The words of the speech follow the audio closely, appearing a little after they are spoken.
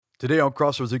Today on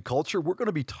Crossroads in Culture, we're going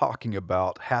to be talking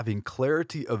about having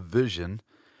clarity of vision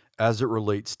as it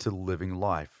relates to living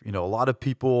life. A lot of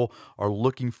people are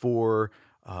looking for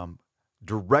um,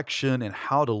 direction and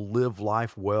how to live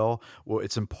life well. Well,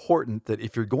 it's important that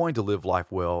if you're going to live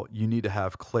life well, you need to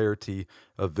have clarity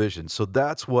of vision. So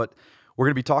that's what we're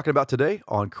going to be talking about today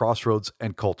on Crossroads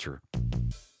and Culture.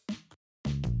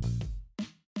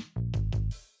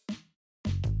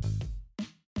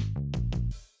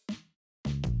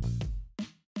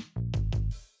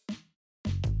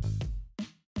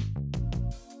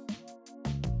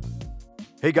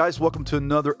 Hey guys, welcome to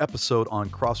another episode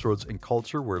on Crossroads and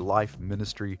Culture where life,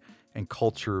 ministry, and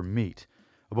culture meet.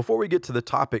 Before we get to the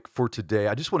topic for today,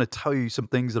 I just want to tell you some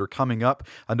things that are coming up.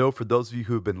 I know for those of you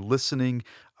who have been listening,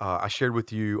 I shared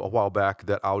with you a while back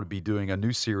that I would be doing a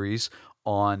new series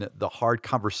on the hard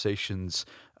conversations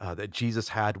that Jesus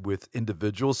had with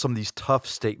individuals, some of these tough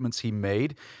statements he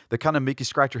made that kind of make you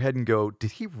scratch your head and go,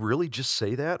 did he really just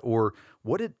say that? Or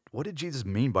what did Jesus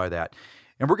mean by that?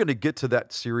 And we're going to get to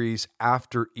that series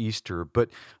after Easter. But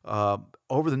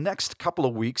over the next couple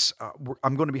of weeks,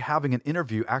 I'm going to be having an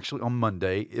interview actually on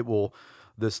Monday. The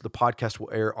podcast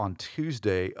will air on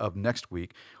Tuesday of next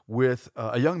week with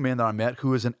a young man that I met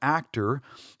who is an actor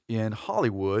in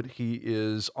Hollywood. He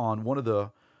is on one of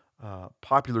the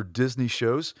popular Disney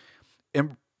shows, and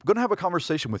I'm going to have a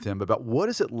conversation with him about what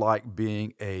is it like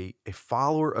being a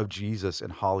follower of Jesus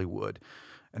in Hollywood.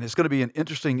 And it's going to be an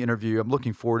interesting interview. I'm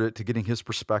looking forward to getting his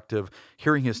perspective,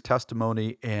 hearing his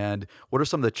testimony, and what are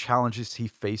some of the challenges he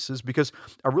faces. Because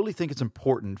I really think it's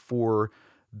important for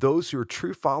those who are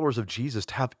true followers of Jesus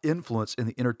to have influence in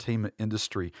the entertainment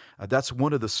industry. That's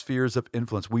one of the spheres of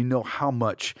influence. We know how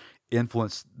much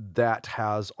influence that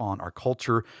has on our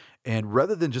culture. And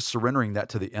rather than just surrendering that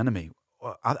to the enemy,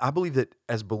 I believe that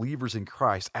as believers in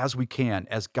Christ, as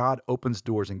God opens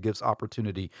doors and gives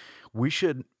opportunity, we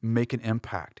should make an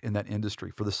impact in that industry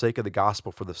for the sake of the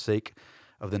gospel, for the sake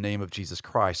of the name of Jesus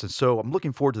Christ. And so I'm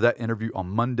looking forward to that interview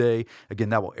on Monday. Again,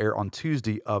 that will air on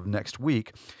Tuesday of next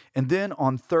week. And then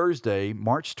on Thursday,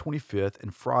 March 25th,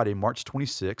 and Friday, March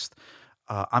 26th,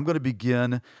 I'm going to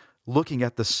begin looking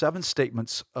at the 7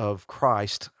 statements of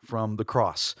Christ from the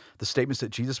cross, the statements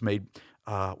that Jesus made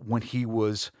when he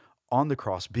was on the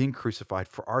cross, being crucified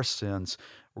for our sins.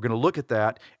 We're going to look at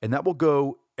that, and that will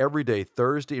go every day,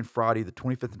 Thursday and Friday, the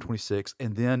 25th and 26th.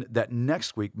 And then that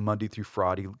next week, Monday through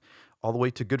Friday, all the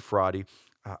way to Good Friday,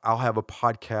 I'll have a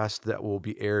podcast that will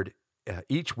be aired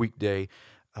each weekday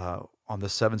on the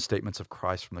 7 statements of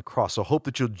Christ from the cross. So I hope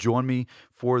that you'll join me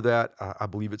for that. I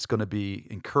believe it's going to be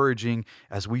encouraging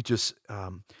as we just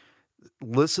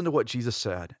listen to what Jesus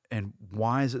said and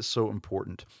why is it so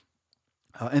important.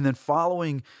 And then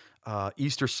following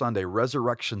Easter Sunday,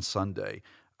 Resurrection Sunday,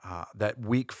 that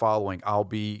week following, I'll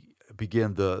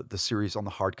begin the series on the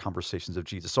hard conversations of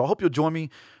Jesus. So I hope you'll join me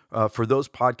for those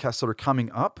podcasts that are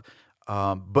coming up.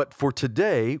 But for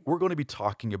today, we're going to be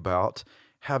talking about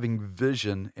having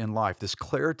vision in life, this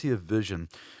clarity of vision.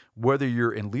 Whether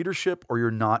you're in leadership or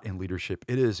you're not in leadership,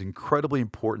 it is incredibly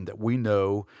important that we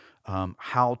know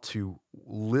how to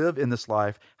live in this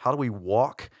life. How do we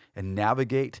walk and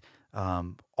navigate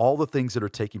all the things that are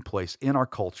taking place in our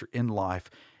culture, in life,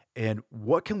 and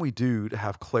what can we do to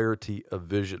have clarity of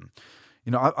vision?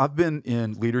 I've been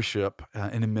in leadership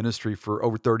and in ministry for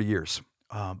over 30 years,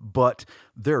 but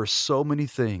there are so many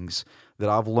things that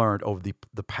I've learned over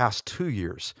the past 2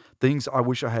 years, things I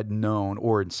wish I had known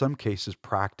or in some cases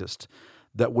practiced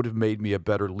that would have made me a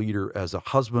better leader as a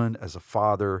husband, as a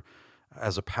father,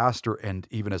 as a pastor, and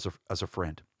even as a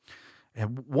friend.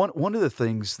 And one of the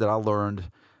things that I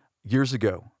learned years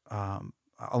ago,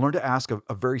 I learned to ask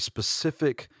a very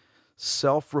specific,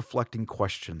 self-reflecting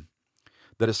question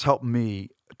that has helped me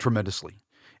tremendously.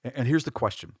 And here's the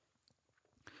question.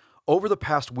 Over the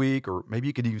past week, or maybe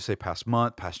you could even say past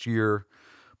month, past year,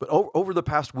 but over the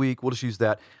past week, we'll just use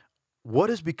that.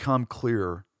 What has become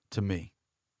clearer to me?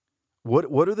 What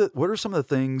are some of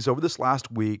the things over this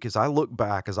last week, as I look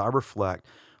back, as I reflect,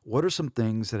 what are some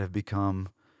things that have become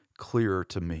clearer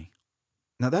to me?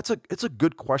 Now it's a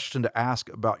good question to ask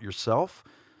about yourself,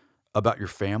 about your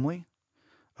family,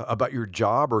 about your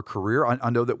job or career. I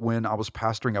know that when I was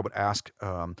pastoring, I would ask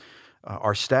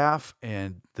our staff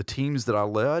and the teams that I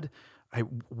led, "Hey,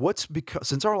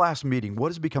 since our last meeting, what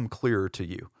has become clearer to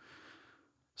you?"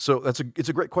 So it's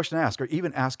a great question to ask. Or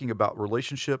even asking about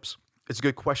relationships, it's a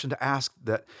good question to ask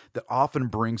that often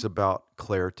brings about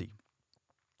clarity.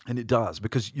 And it does,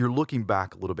 because you're looking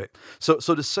back a little bit. So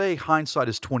to say hindsight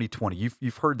is 2020,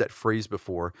 you've heard that phrase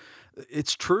before.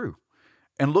 It's true.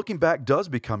 And looking back does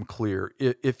become clear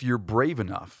if you're brave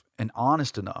enough and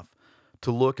honest enough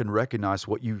to look and recognize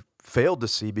what you failed to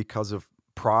see because of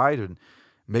pride and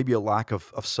maybe a lack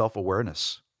of self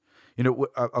awareness. I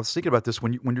was thinking about this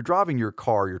when you're driving your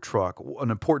car, your truck. An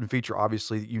important feature,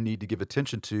 obviously, that you need to give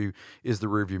attention to is the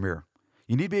rearview mirror.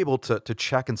 You need to be able to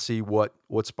check and see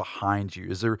what's behind you.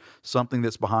 Is there something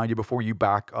that's behind you before you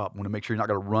back up? Want to make sure you're not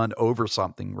going to run over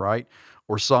something, right?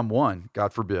 Or someone,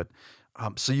 God forbid.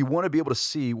 So you want to be able to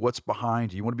see what's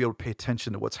behind you. You want to be able to pay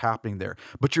attention to what's happening there.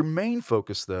 But your main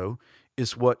focus, though,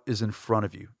 is what is in front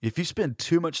of you. If you spend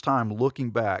too much time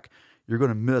looking back, you're going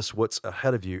to miss what's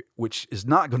ahead of you, which is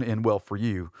not going to end well for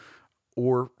you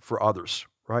or for others,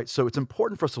 right? So it's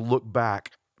important for us to look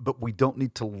back, but we don't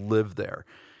need to live there.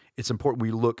 It's important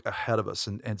we look ahead of us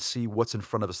and see what's in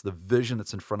front of us, the vision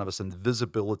that's in front of us, and the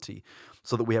visibility,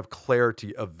 so that we have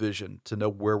clarity of vision to know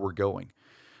where we're going.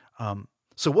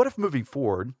 So what if moving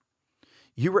forward,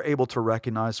 you were able to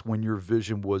recognize when your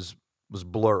vision was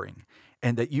blurring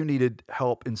and that you needed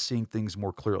help in seeing things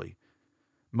more clearly?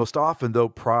 Most often, though,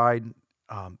 pride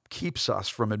keeps us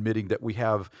from admitting that we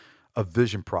have a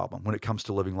vision problem when it comes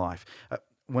to living life.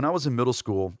 When I was in middle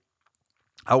school,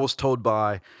 I was told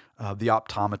by the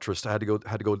optometrist I had to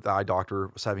go to the eye doctor.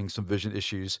 Was having some vision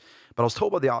issues, but I was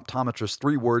told by the optometrist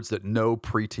three words that no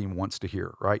preteen wants to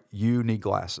hear. Right? You need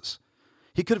glasses.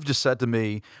 He could have just said to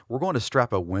me, "We're going to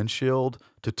strap a windshield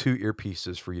to two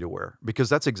earpieces for you to wear," because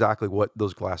that's exactly what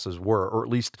those glasses were, or at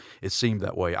least it seemed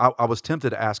that way. I was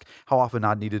tempted to ask how often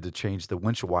I needed to change the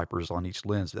windshield wipers on each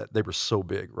lens. That they were so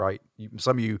big, right?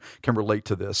 Some of you can relate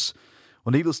to this.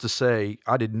 Well, needless to say,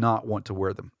 I did not want to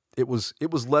wear them. It was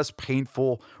less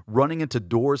painful running into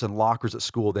doors and lockers at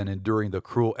school than enduring the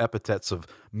cruel epithets of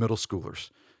middle schoolers.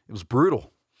 It was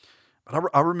brutal. But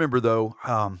I remember though.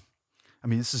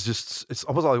 This is it's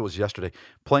almost like it was yesterday,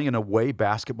 playing an away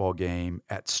basketball game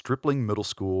at Stripling Middle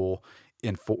School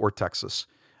in Fort Worth, Texas.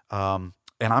 And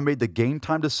I made the game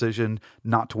time decision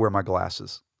not to wear my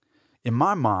glasses. In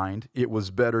my mind, it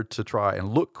was better to try and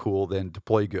look cool than to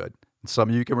play good. And some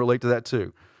of you can relate to that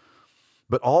too.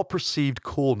 But all perceived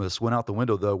coolness went out the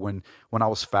window though when I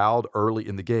was fouled early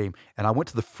in the game and I went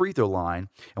to the free throw line.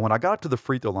 And when I got to the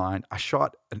free throw line, I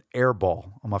shot an air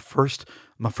ball on my first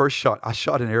shot. I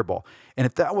shot an air ball. And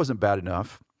if that wasn't bad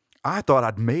enough, I thought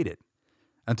I'd made it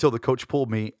until the coach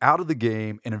pulled me out of the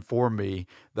game and informed me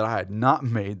that I had not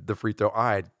made the free throw.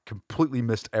 I had completely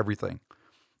missed everything.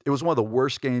 It was one of the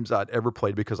worst games I'd ever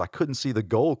played because I couldn't see the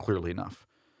goal clearly enough.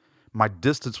 My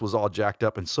distance was all jacked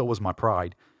up and so was my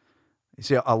pride. You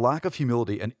see, a lack of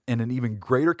humility and an even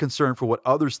greater concern for what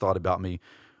others thought about me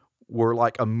were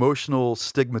like emotional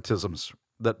stigmatisms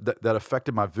that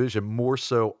affected my vision more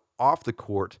so off the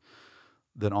court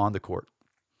than on the court.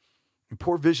 And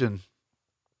poor vision,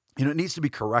 it needs to be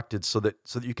corrected so that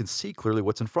you can see clearly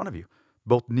what's in front of you,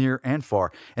 both near and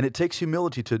far. And it takes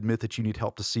humility to admit that you need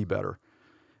help to see better.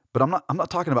 But I'm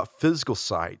not talking about physical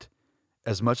sight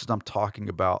as much as I'm talking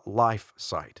about life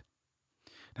sight.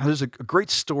 Now, there's a great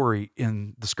story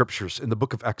in the scriptures in the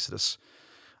book of Exodus.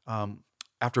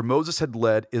 After Moses had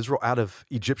led Israel out of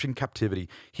Egyptian captivity,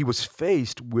 he was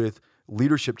faced with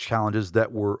leadership challenges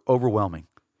that were overwhelming.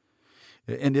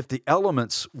 And if the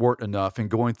elements weren't enough in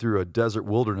going through a desert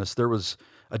wilderness, there was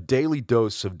a daily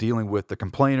dose of dealing with the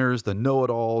complainers, the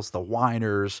know-it-alls, the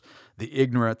whiners, the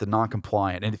ignorant, the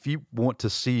non-compliant. And if you want to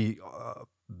see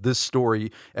this story,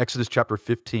 Exodus chapter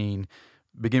 15,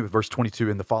 beginning with verse 22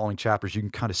 in the following chapters, you can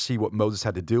kind of see what Moses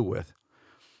had to deal with.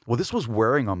 Well, this was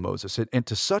wearing on Moses, and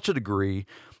to such a degree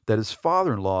that his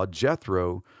father-in-law,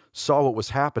 Jethro, saw what was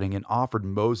happening and offered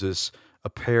Moses a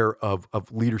pair of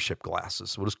leadership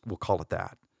glasses. We'll call it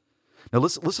that. Now,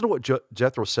 listen to what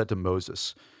Jethro said to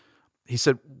Moses. He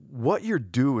said, "What you're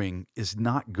doing is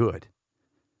not good.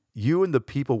 You and the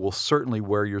people will certainly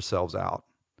wear yourselves out,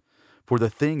 for the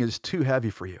thing is too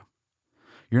heavy for you.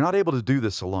 You're not able to do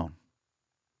this alone."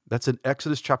 That's in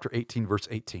Exodus chapter 18, verse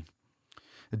 18.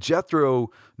 Jethro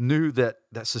knew that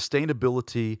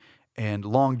sustainability and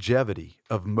longevity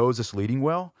of Moses leading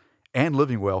well and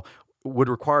living well would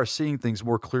require seeing things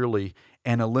more clearly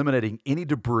and eliminating any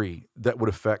debris that would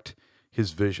affect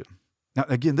his vision. Now,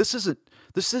 again, this isn't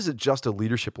just a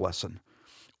leadership lesson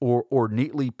or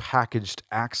neatly packaged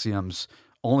axioms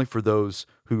only for those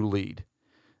who lead.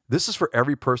 This is for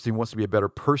every person who wants to be a better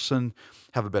person,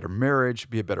 have a better marriage,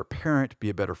 be a better parent, be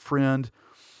a better friend,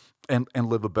 and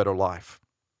live a better life.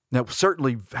 Now,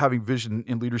 certainly having vision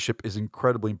in leadership is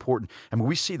incredibly important. I mean,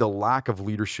 we see the lack of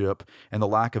leadership and the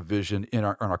lack of vision in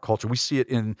our culture. We see it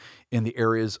in the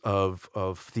areas of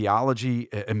theology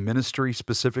and ministry,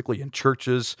 specifically in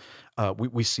churches.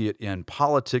 We see it in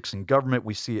politics and government.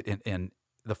 We see it in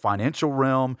the financial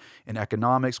realm, in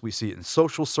economics. We see it in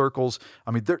social circles.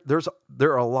 I mean,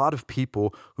 there are a lot of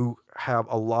people who have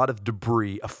a lot of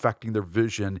debris affecting their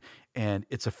vision, and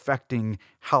it's affecting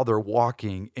how they're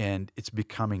walking, and it's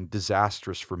becoming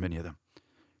disastrous for many of them.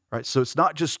 Right? So it's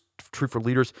not just true for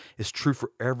leaders, it's true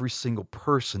for every single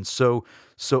person. So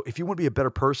if you want to be a better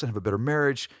person, have a better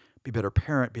marriage, be a better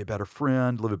parent, be a better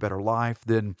friend, live a better life,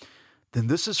 then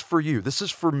this is for you. This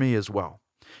is for me as well.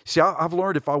 See, I've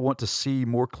learned if I want to see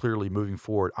more clearly moving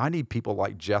forward, I need people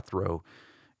like Jethro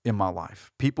in my life.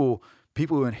 People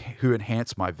who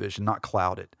enhance my vision, not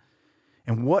cloud it.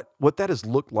 And what that has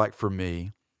looked like for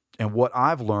me, and what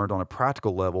I've learned on a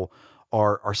practical level,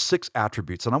 are six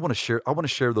attributes, and I want to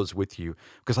share those with you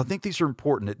because I think these are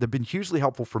important. They've been hugely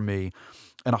helpful for me,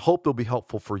 and I hope they'll be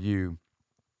helpful for you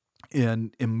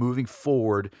in moving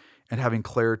forward and having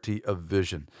clarity of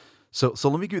vision. So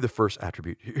let me give you the first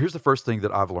attribute. Here's the first thing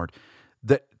that I've learned: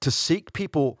 that to seek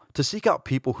out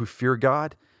people who fear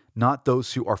God, not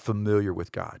those who are familiar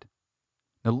with God.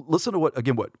 Now listen to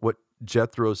what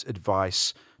Jethro's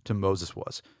advice to Moses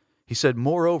was. He said,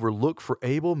 "Moreover, look for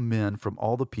able men from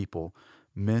all the people,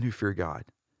 men who fear God."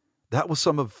 That was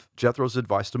some of Jethro's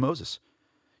advice to Moses.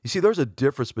 You see, there's a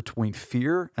difference between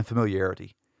fear and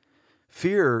familiarity.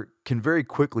 Fear can very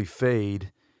quickly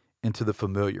fade into the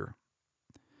familiar.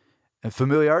 And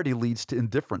familiarity leads to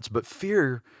indifference, but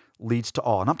fear leads to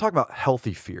awe. And I'm talking about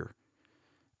healthy fear.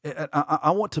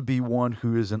 I want to be one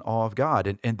who is in awe of God.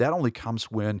 And that only comes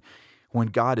when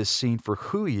God is seen for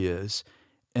who he is,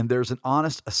 and there's an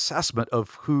honest assessment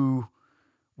of who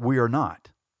we are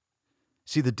not.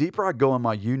 See, the deeper I go in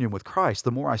my union with Christ,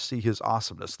 the more I see his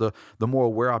awesomeness, the more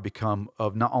aware I become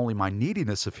of not only my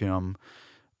neediness of him,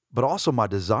 but also my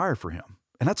desire for him.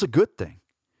 And that's a good thing.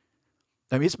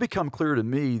 I mean, it's become clear to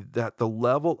me that the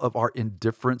level of our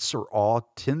indifference or awe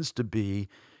tends to be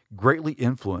greatly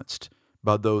influenced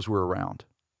by those we're around.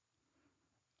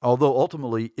 Although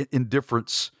ultimately,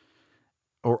 indifference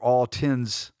or awe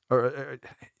tends, or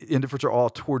indifference or awe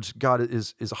towards God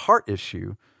is a heart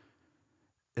issue.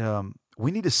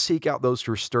 We need to seek out those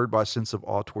who are stirred by a sense of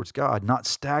awe towards God, not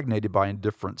stagnated by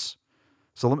indifference.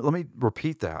 So let me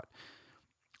repeat that.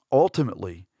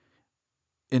 Ultimately,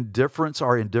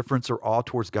 our indifference or awe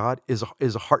towards God is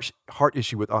a heart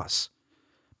issue with us.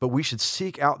 But we should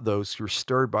seek out those who are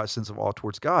stirred by a sense of awe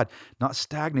towards God, not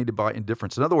stagnated by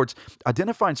indifference. In other words,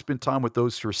 identify and spend time with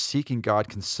those who are seeking God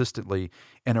consistently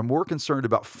and are more concerned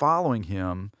about following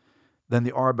him than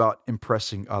they are about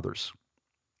impressing others.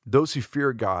 Those who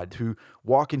fear God, who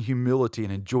walk in humility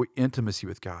and enjoy intimacy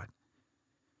with God.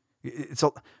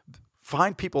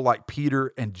 Find people like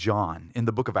Peter and John in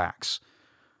the book of Acts,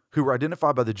 who were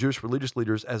identified by the Jewish religious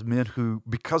leaders as men who,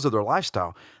 because of their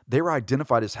lifestyle, they were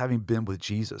identified as having been with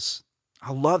Jesus.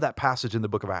 I love that passage in the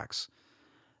book of Acts,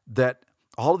 that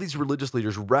all of these religious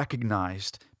leaders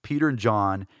recognized Peter and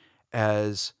John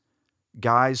as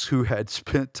guys who had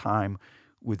spent time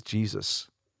with Jesus.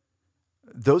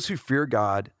 Those who fear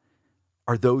God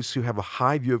are those who have a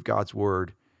high view of God's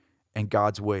word and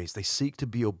God's ways. They seek to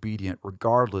be obedient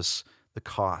regardless the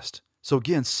cost. So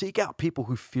again, seek out people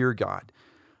who fear God,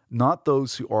 not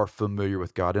those who are familiar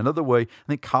with God. Another way, I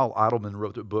think Kyle Idleman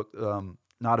wrote a book,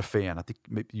 Not a Fan. I think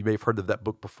you may have heard of that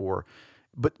book before.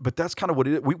 But that's kind of what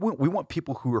it is. We want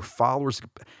people who are followers.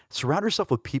 Surround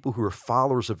yourself with people who are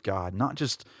followers of God, not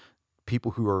just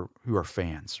people who are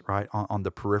fans, right? On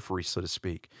the periphery, so to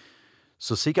speak.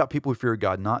 So seek out people who fear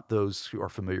God, not those who are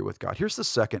familiar with God. Here's the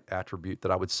second attribute that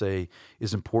I would say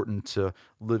is important to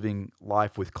living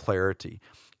life with clarity,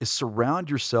 is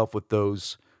surround yourself with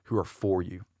those who are for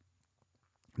you.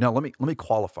 Now, let me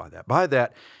qualify that. By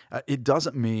that, it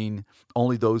doesn't mean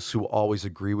only those who will always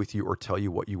agree with you or tell you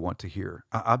what you want to hear.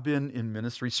 I've been in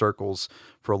ministry circles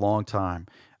for a long time,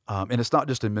 and it's not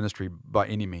just in ministry by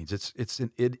any means. It's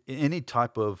in any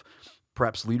type of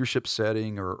perhaps leadership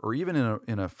setting or even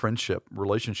in a friendship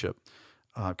relationship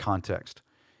context.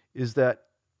 Is that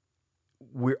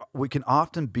we can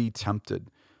often be tempted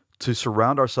to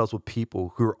surround ourselves with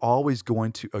people who are always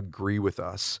going to agree with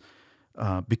us.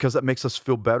 Because that makes us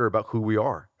feel better about who we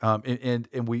are,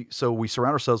 and we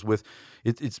surround ourselves with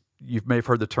it's you may have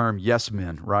heard the term yes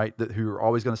men, right? Who are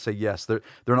always going to say yes. They're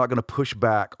not going to push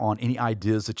back on any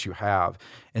ideas that you have.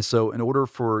 And so, in order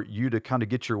for you to kind of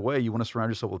get your way, you want to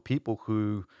surround yourself with people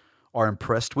who are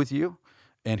impressed with you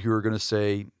and who are going to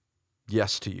say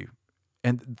yes to you.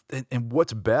 And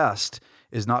what's best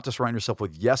is not to surround yourself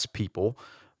with yes people,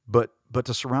 but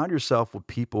to surround yourself with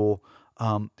people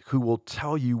who will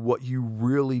tell you what you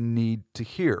really need to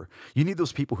hear. You need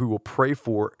those people who will pray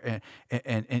for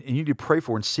and you need to pray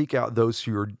for and seek out those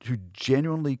who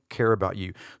genuinely care about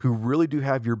you, who really do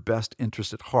have your best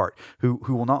interest at heart, who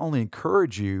will not only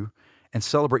encourage you and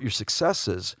celebrate your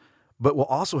successes, but will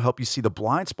also help you see the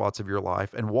blind spots of your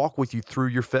life and walk with you through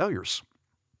your failures.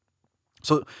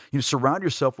 So surround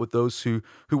yourself with those who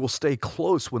will stay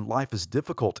close when life is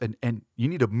difficult, and you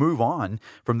need to move on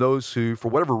from those who, for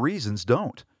whatever reasons,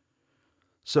 don't.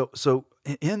 So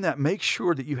in that, make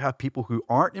sure that you have people who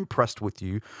aren't impressed with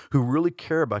you, who really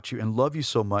care about you and love you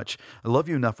so much, love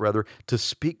you enough rather, to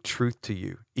speak truth to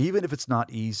you, even if it's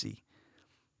not easy.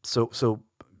 So,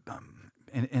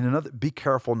 and another, be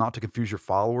careful not to confuse your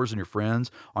followers and your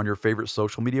friends on your favorite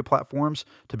social media platforms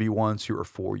to be ones who are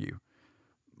for you.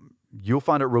 You'll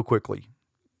find out real quickly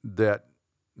that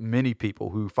many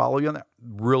people who follow you on that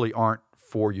really aren't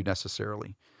for you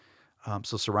necessarily.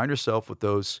 So surround yourself with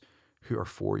those who are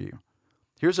for you.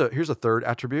 Here's a third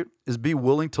attribute: is be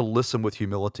willing to listen with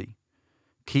humility.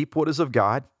 Keep what is of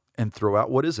God and throw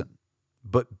out what isn't,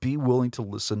 but be willing to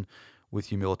listen with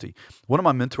humility. One of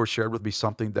my mentors shared with me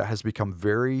something that has become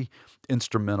very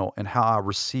instrumental in how I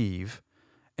receive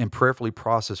and prayerfully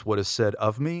process what is said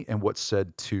of me and what's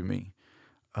said to me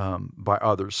by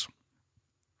others.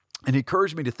 And he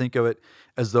encouraged me to think of it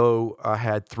as though I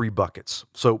had three buckets.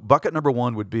 So, bucket number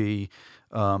one would be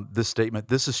this statement: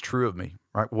 "This is true of me."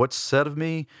 Right? What's said of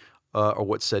me, or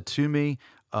what's said to me.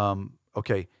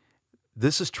 Okay,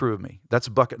 this is true of me. That's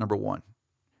bucket number one.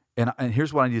 And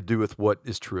here's what I need to do with what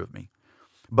is true of me.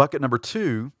 Bucket number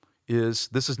two is,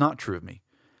 this is not true of me.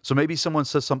 So maybe someone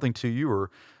says something to you,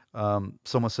 or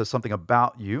someone says something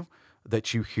about you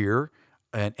that you hear,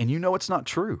 and you know it's not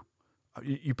true.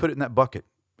 You put it in that bucket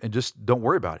and just don't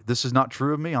worry about it. This is not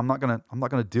true of me. I'm not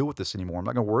gonna deal with this anymore. I'm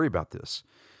not gonna worry about this.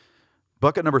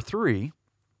 Bucket number three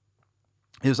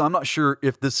is, I'm not sure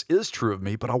if this is true of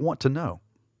me, but I want to know.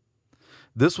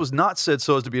 This was not said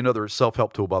so as to be another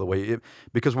self-help tool, by the way,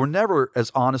 because we're never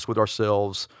as honest with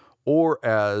ourselves or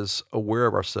as aware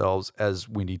of ourselves as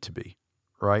we need to be,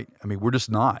 right? I mean, we're just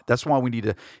not. That's why we need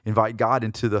to invite God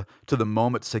into the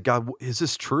moment to say, God, is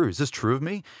this true? Is this true of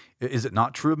me? Is it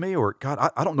not true of me? Or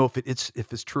God, I don't know if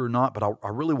it's true or not, but I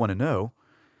really want to know.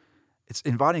 It's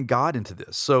inviting God into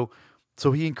this. So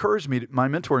he encouraged me. My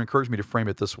mentor encouraged me to frame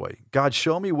it this way: God,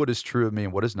 show me what is true of me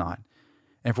and what is not,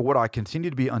 and for what I continue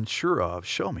to be unsure of,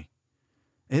 show me.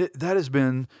 That has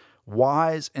been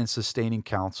wise and sustaining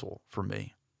counsel for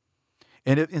me.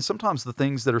 And sometimes the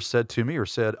things that are said to me or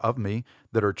said of me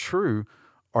that are true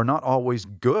are not always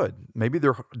good. Maybe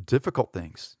they're difficult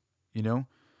things. You know,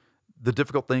 the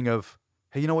difficult thing of,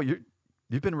 hey, you know what,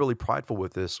 you've been really prideful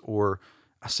with this, or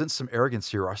I sense some arrogance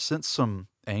here, or I sense some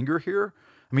anger here.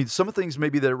 I mean, some of the things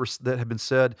maybe that have been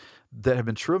said that have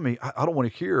been true of me, I don't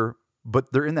want to hear,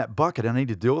 but they're in that bucket, and I need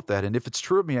to deal with that. And if it's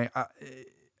true of me,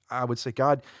 I would say,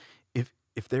 God,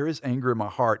 if there is anger in my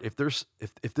heart, if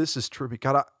this is true of me,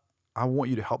 God, I want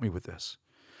you to help me with this.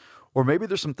 Or maybe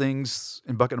there's some things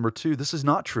in bucket number two, this is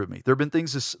not true of me. There have been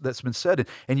things that's been said,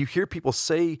 and you hear people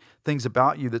say things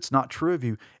about you that's not true of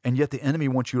you, and yet the enemy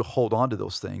wants you to hold on to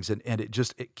those things, and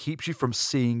it keeps you from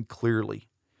seeing clearly.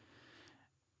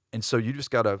 And so you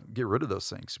just got to get rid of those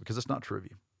things because it's not true of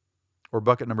you. Or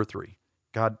bucket number three,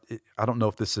 God, I don't know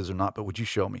if this is or not, but would you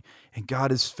show me? And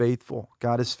God is faithful.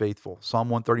 God is faithful. Psalm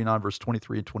 139, verse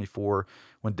 23 and 24,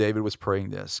 when David was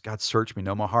praying this: God, search me,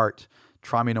 know my heart,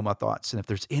 try me, know my thoughts. And if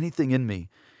there's anything in me,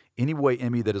 any way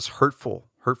in me that is hurtful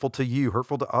to you,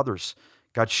 hurtful to others,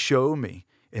 God, show me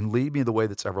and lead me in the way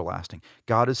that's everlasting.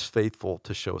 God is faithful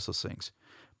to show us those things.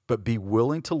 But be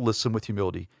willing to listen with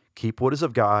humility. Keep what is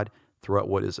of God, throw out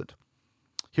what isn't.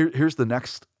 Here's the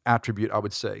next attribute I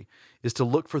would say, is to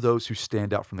look for those who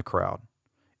stand out from the crowd.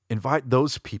 Invite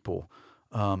those people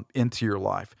into your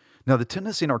life. Now, the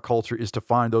tendency in our culture is to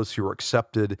find those who are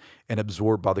accepted and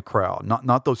absorbed by the crowd,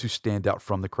 not those who stand out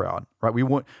from the crowd. Right?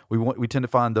 We tend to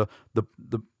find the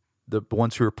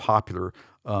ones who are popular,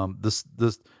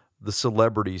 the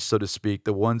celebrities, so to speak,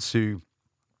 the ones who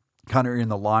kind of are in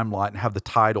the limelight and have the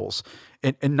titles.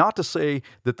 And not to say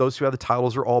that those who have the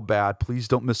titles are all bad. Please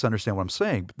don't misunderstand what I'm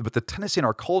saying. But the tendency in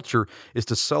our culture is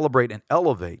to celebrate and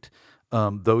elevate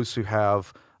those who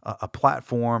have a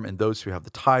platform and those who have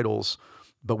the titles.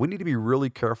 But we need to be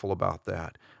really careful about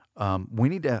that. We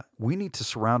need to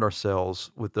surround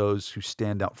ourselves with those who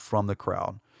stand out from the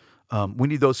crowd. We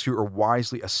need those who are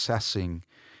wisely assessing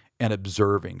and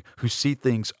observing, who see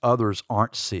things others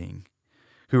aren't seeing,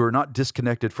 who are not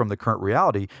disconnected from the current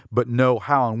reality, but know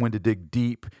how and when to dig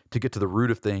deep to get to the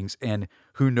root of things, and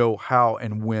who know how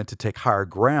and when to take higher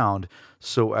ground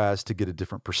so as to get a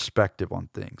different perspective on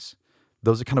things.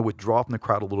 Those that kind of withdraw from the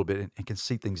crowd a little bit and can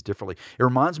see things differently. It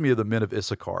reminds me of the men of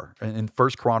Issachar. In 1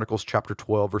 Chronicles chapter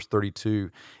 12, verse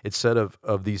 32, it said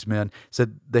of these men, it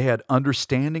said they had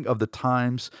understanding of the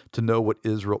times to know what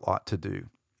Israel ought to do.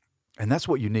 And that's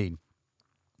what you need.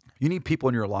 You need people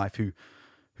in your life who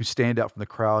stand out from the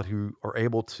crowd, who are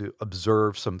able to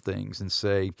observe some things and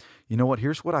say, you know what,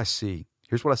 here's what I see.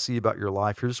 Here's what I see about your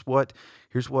life. Here's what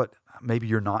maybe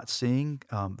you're not seeing,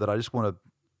 that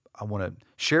I want to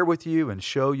share with you and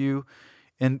show you.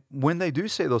 And when they do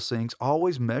say those things,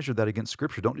 always measure that against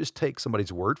Scripture. Don't just take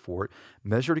somebody's word for it.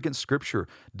 Measure it against Scripture.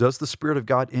 Does the Spirit of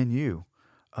God in you?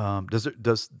 Does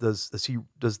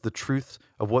the truth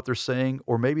of what they're saying,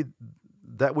 or maybe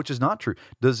that which is not true,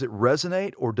 does it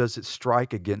resonate, or does it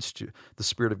strike against you, the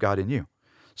Spirit of God in you?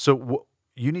 So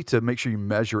you need to make sure you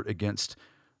measure it against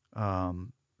the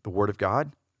Word of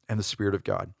God and the Spirit of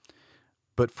God.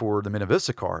 But for the men of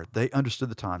Issachar, they understood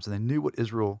the times and they knew what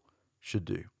Israel should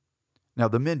do. Now,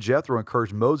 the men Jethro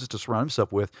encouraged Moses to surround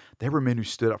himself with, they were men who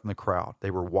stood up from the crowd. They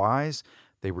were wise,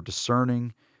 they were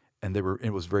discerning, and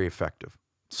it was very effective.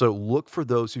 So look for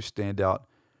those who stand out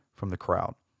from the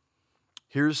crowd.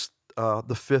 Here's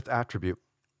the fifth attribute,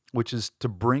 which is to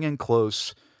bring in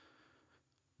close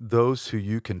those who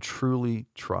you can truly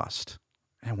trust.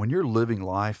 And when you're living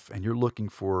life and you're looking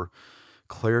for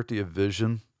clarity of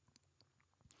vision,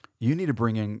 you need to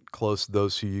bring in close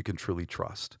those who you can truly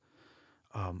trust.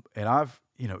 And I've,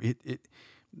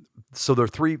 so there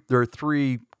are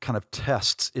three kind of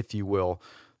tests, if you will,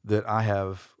 that I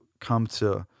have come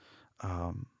to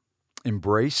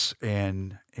embrace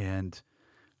and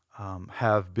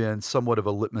have been somewhat of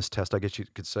a litmus test, I guess you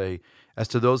could say, as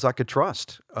to those I could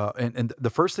trust. And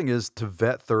the first thing is to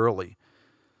vet thoroughly.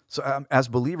 So as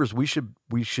believers, we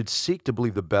should seek to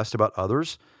believe the best about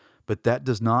others, but that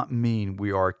does not mean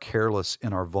we are careless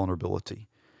in our vulnerability.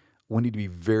 We need to be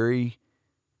very,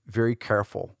 very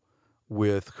careful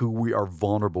with who we are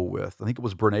vulnerable with. I think it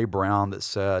was Brene Brown that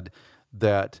said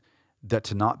that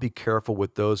to not be careful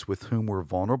with those with whom we're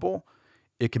vulnerable,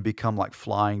 it can become like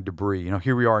flying debris.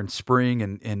 Here we are in spring,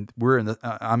 and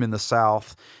I'm in the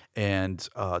South, and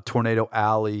Tornado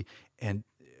Alley, and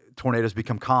tornadoes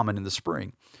become common in the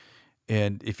spring.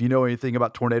 And if you know anything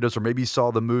about tornadoes, or maybe you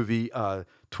saw the movie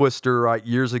Twister, right,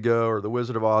 years ago, or The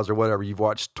Wizard of Oz, or whatever, you've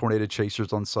watched Tornado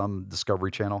Chasers on some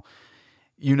Discovery Channel,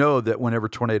 you know that whenever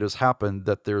tornadoes happen,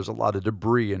 that there's a lot of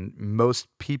debris, and most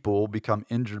people become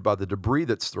injured by the debris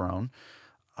that's thrown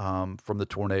from the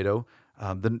tornado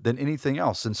than anything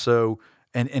else. And so,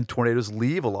 and tornadoes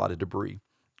leave a lot of debris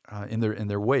in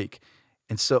their wake.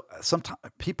 And so sometimes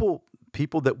people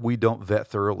that we don't vet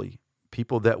thoroughly,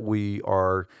 people that we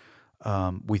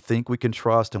think we can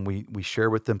trust, and we share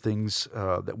with them things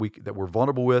that we're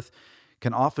vulnerable with,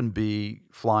 can often be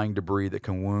flying debris that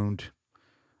can wound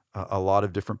a lot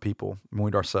of different people,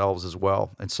 wound ourselves as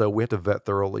well. And so we have to vet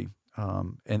thoroughly.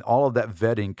 And all of that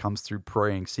vetting comes through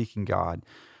praying, seeking God,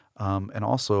 and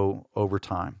also over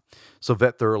time. So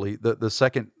vet thoroughly. The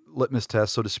second litmus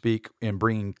test, so to speak, in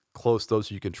bringing close those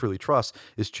you can truly trust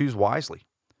is choose wisely.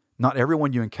 Not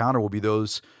everyone you encounter will be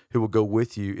those who will go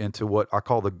with you into what I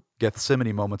call the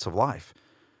Gethsemane moments of life.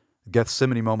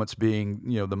 Gethsemane moments being,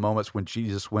 the moments when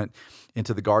Jesus went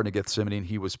into the Garden of Gethsemane and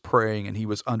he was praying and he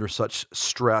was under such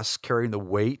stress, carrying the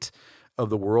weight of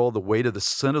the world, the weight of the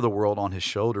sin of the world on his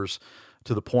shoulders,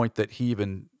 to the point that he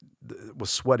even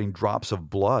was sweating drops of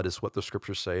blood, is what the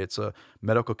scriptures say. It's a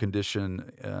medical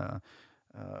condition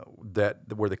that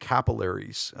where the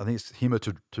capillaries, I think it's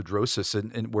hematidrosis,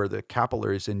 and where the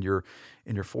capillaries in your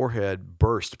forehead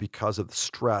burst because of the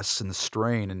stress and the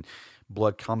strain, and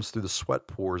blood comes through the sweat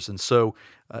pores. And so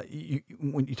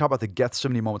when you talk about the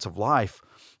Gethsemane moments of life,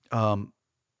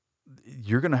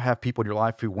 you're going to have people in your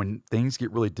life who, when things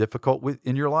get really difficult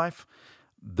in your life,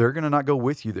 they're going to not go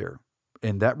with you there.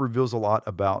 And that reveals a lot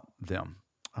about them,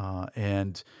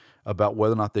 and about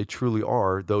whether or not they truly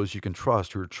are those you can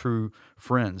trust, who are true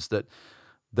friends that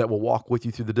will walk with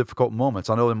you through the difficult moments.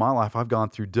 I know in my life I've gone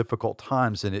through difficult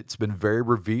times, and it's been very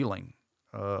revealing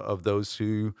of those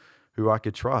who I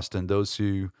could trust, and those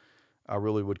who I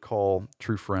really would call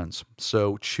true friends.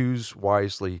 So choose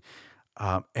wisely,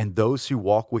 and those who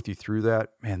walk with you through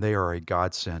that, man, they are a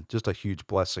godsend, just a huge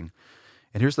blessing.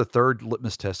 And here's the third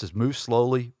litmus test: is move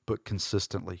slowly but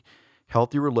consistently.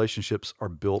 Healthy relationships are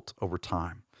built over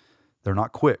time. They're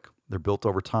not quick. They're built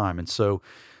over time. And so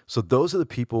those are the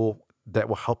people that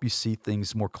will help you see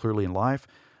things more clearly in life.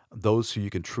 Those who you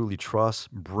can truly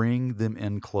trust, bring them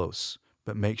in close.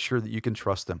 but make sure that you can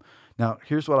trust them. Now,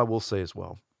 here's what I will say as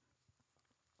well.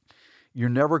 You're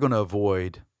never going to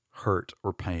avoid hurt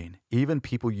or pain. Even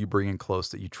people you bring in close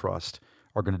that you trust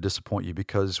are going to disappoint you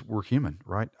because we're human,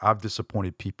 right? I've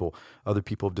disappointed people. Other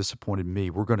people have disappointed me.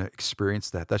 We're going to experience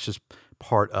that. That's just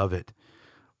part of it.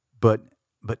 But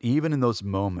even in those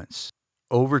moments,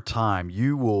 over time,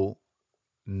 you will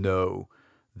know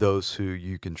those who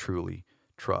you can truly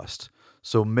trust.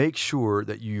 So make sure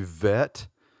that you vet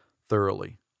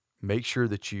thoroughly. Make sure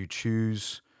that you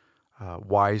choose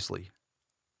wisely,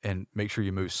 and make sure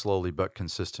you move slowly but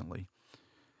consistently,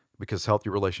 because healthy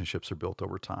relationships are built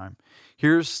over time.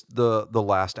 Here's the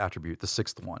last attribute, the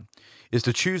sixth one, is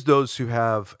to choose those who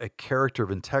have a character of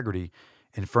integrity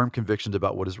and firm convictions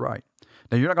about what is right.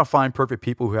 Now, you're not going to find perfect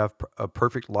people who have a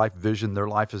perfect life vision. Their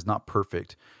life is not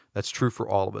perfect. That's true for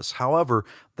all of us. However,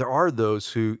 there are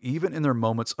those who, even in their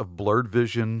moments of blurred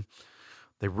vision,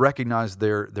 they recognize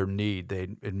their need. They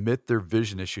admit their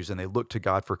vision issues, and they look to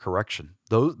God for correction.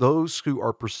 Those who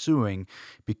are pursuing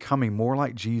becoming more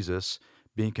like Jesus,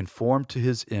 being conformed to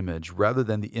his image rather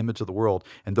than the image of the world,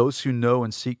 and those who know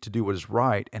and seek to do what is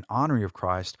right and honoring of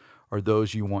Christ are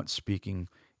those you want speaking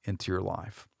into your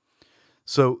life.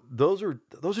 So those are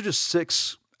just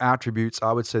six attributes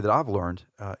I would say that I've learned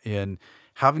in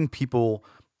having people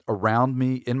around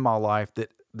me in my life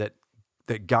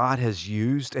that God has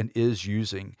used and is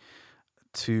using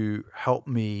to help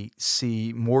me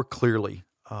see more clearly,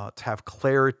 to have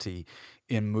clarity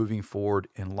in moving forward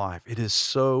in life. It is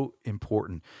so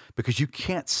important because you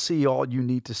can't see all you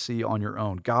need to see on your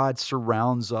own. God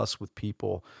surrounds us with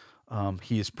people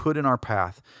He has put in our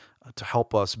path to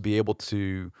help us be able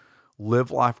to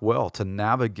live life well, to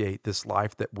navigate this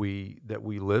life that we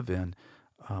live in.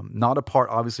 Not apart,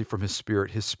 obviously, from His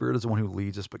Spirit. His Spirit is the one who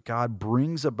leads us, but God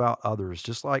brings about others,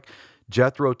 just like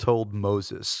Jethro told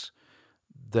Moses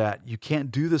that you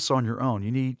can't do this on your own.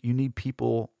 You need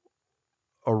people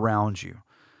around you.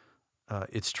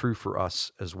 It's true for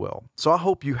us as well. So I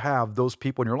hope you have those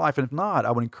people in your life, and if not,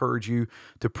 I would encourage you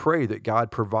to pray that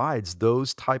God provides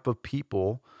those type of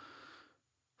people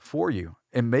for you,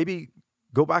 and maybe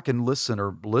go back and listen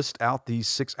or list out these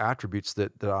 6 attributes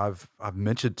that I've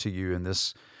mentioned to you in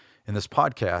this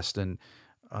podcast, and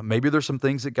maybe there's some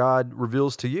things that God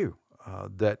reveals to you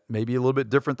that may be a little bit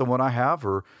different than what I have,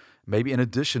 or maybe in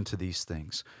addition to these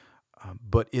things.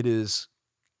 But it is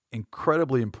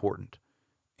incredibly important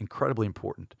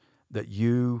that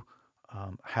you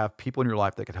have people in your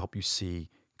life that can help you see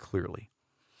clearly.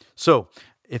 So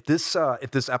if this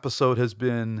episode has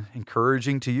been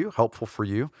encouraging to you, helpful for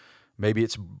you, maybe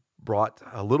it's brought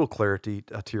a little clarity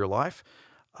to your life,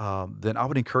 then I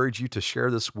would encourage you to share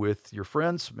this with your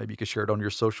friends. Maybe you can share it on your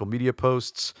social media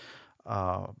posts,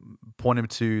 point them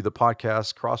to the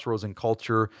podcast, Crossroads in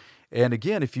Culture. And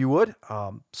again, if you would,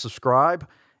 subscribe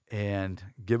and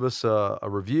give us a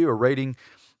review, a rating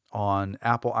on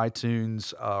Apple,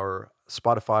 iTunes, or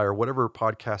Spotify, or whatever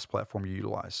podcast platform you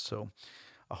utilize. So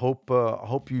I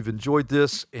hope you've enjoyed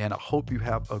this, and I hope you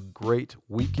have a great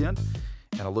weekend.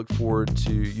 And I look forward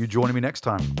to you joining me next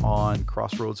time on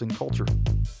Crossroads in Culture.